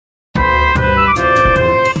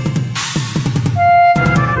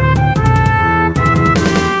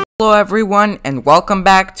everyone, and welcome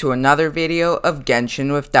back to another video of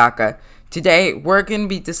Genshin with Daka. Today we're going to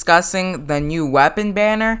be discussing the new weapon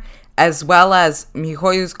banner as well as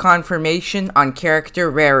miHoYo's confirmation on character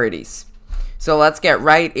rarities. So let's get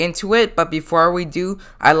right into it, but before we do,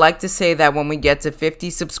 I'd like to say that when we get to 50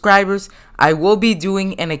 subscribers, I will be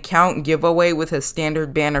doing an account giveaway with a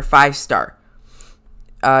standard banner 5-star.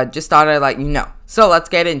 Just thought I'd let you know. So let's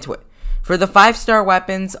get into it. For the 5-star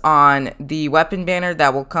weapons on the weapon banner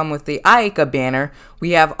that will come with the Ayaka banner,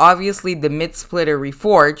 we have obviously the Mid-Splitter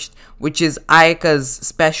Reforged, which is Ayaka's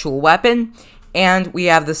special weapon, and we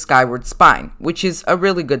have the Skyward Spine, which is a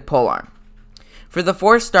really good polearm. For the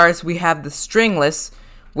 4 stars, we have the Stringless,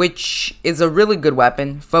 which is a really good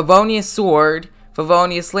weapon, Favonius Sword,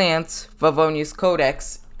 Favonius Lance, Favonius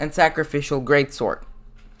Codex, and Sacrificial Greatsword.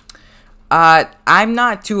 I'm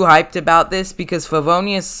not too hyped about this because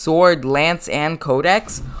Favonius Sword, Lance, and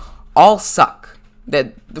Codex all suck.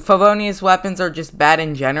 The Favonius weapons are just bad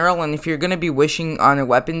in general, and if you're going to be wishing on a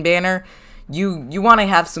weapon banner, you want to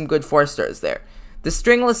have some good 4 stars there. The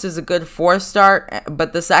Stringless is a good 4-star,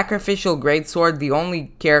 but the Sacrificial Greatsword, the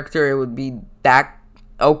only character it would be that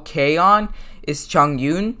okay on is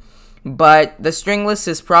Chongyun. But the Stringless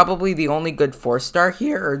is probably the only good 4-star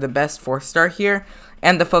here, or the best 4-star here.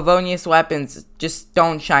 And the Favonius weapons just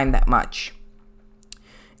don't shine that much.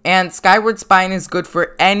 And Skyward Spine is good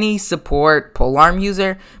for any support polearm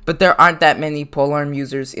user, but there aren't that many polearm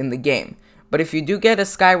users in the game. But if you do get a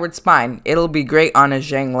Skyward Spine, it'll be great on a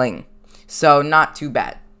Zhengling. So not too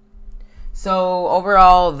bad. So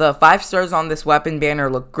overall, the 5 stars on this weapon banner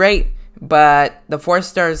look great, but the 4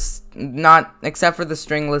 stars, not, except for the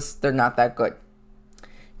Stringless, they're not that good.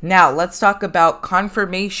 Now, let's talk about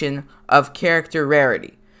confirmation of character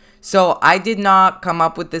rarity. So, I did not come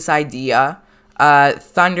up with this idea.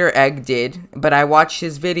 Thunder Egg did, but I watched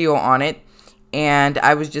his video on it, and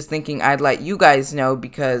I was just thinking I'd let you guys know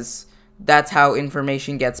because that's how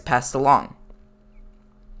information gets passed along.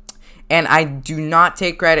 And I do not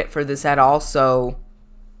take credit for this at all, so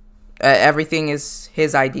everything is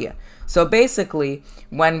his idea. So, basically,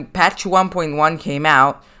 when patch 1.1 came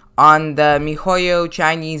out, on the miHoYo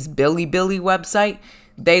Chinese Bilibili website,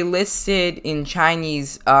 they listed in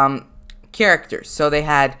Chinese characters. So they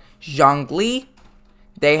had Zhongli,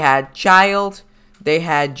 they had Child, they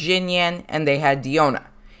had Jinyan, and they had Diona.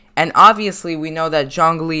 And obviously we know that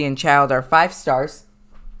Zhongli and Child are 5 stars,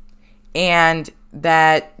 and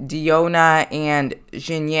that Diona and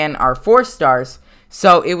Jinyan are 4 stars.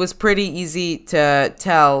 So it was pretty easy to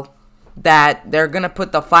tell that they're going to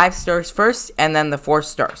put the 5 stars first and then the 4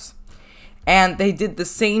 stars. And they did the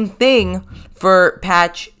same thing for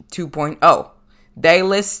patch 2.0. They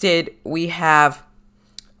listed, we have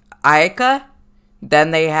Ayaka,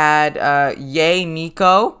 then they had Ye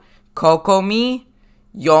Miko, Kokomi,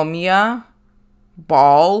 Yomiya,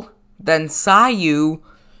 Ball, then Sayu,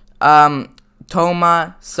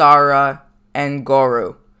 Toma, Sara, and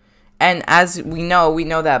Goru. And as we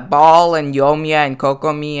know that Ball and Yomiya and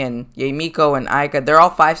Kokomi and Yemiko and Ayaka, they're all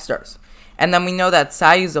 5 stars. And then we know that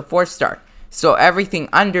Sayu's a 4-star. So everything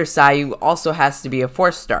under Sayu also has to be a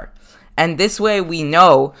 4-star. And this way we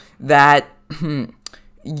know that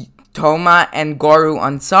Toma and Goru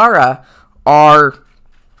on Sara are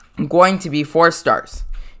going to be 4 stars.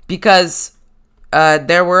 Because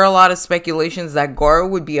there were a lot of speculations that Goru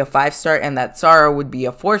would be a 5-star and that Sara would be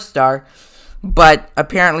a 4-star. But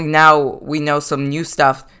apparently now we know some new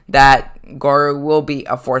stuff that Goru will be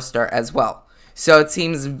a 4-star as well. So it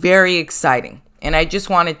seems very exciting. And I just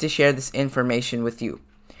wanted to share this information with you.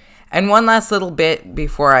 And one last little bit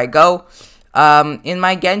before I go. In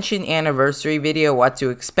my Genshin anniversary video, What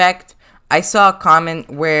to Expect, I saw a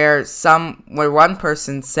comment where one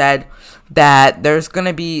person said that there's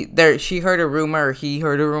gonna be she heard a rumor, or he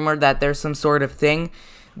heard a rumor that there's some sort of thing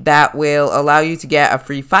that will allow you to get a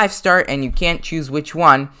free 5-star, and you can't choose which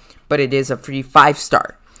one, but it is a free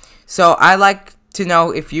 5-star. So I like to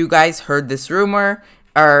know if you guys heard this rumor,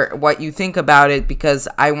 or what you think about it, because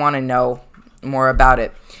I want to know more about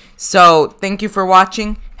it. So, thank you for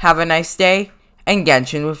watching, have a nice day, and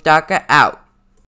Genshin with Daka out.